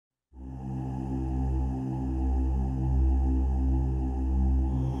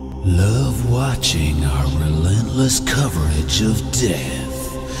Love watching our relentless coverage of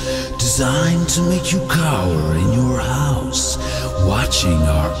death, designed to make you cower in your house, watching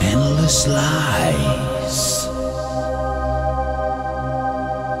our endless lies.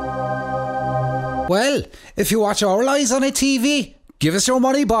 Well, if you watch our lies on a TV, give us your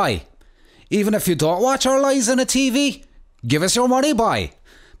money back. Even if you don't watch our lies on a TV, give us your money back.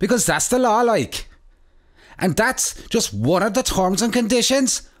 Because that's the law, like. And that's just one of the terms and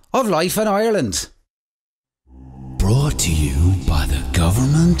conditions of life in Ireland. Brought to you by the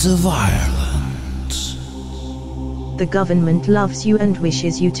Government of Ireland. The government loves you and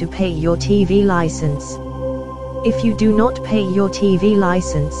wishes you to pay your TV license. If you do not pay your TV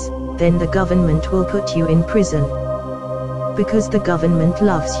license, then the government will put you in prison. Because the government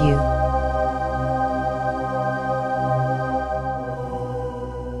loves you.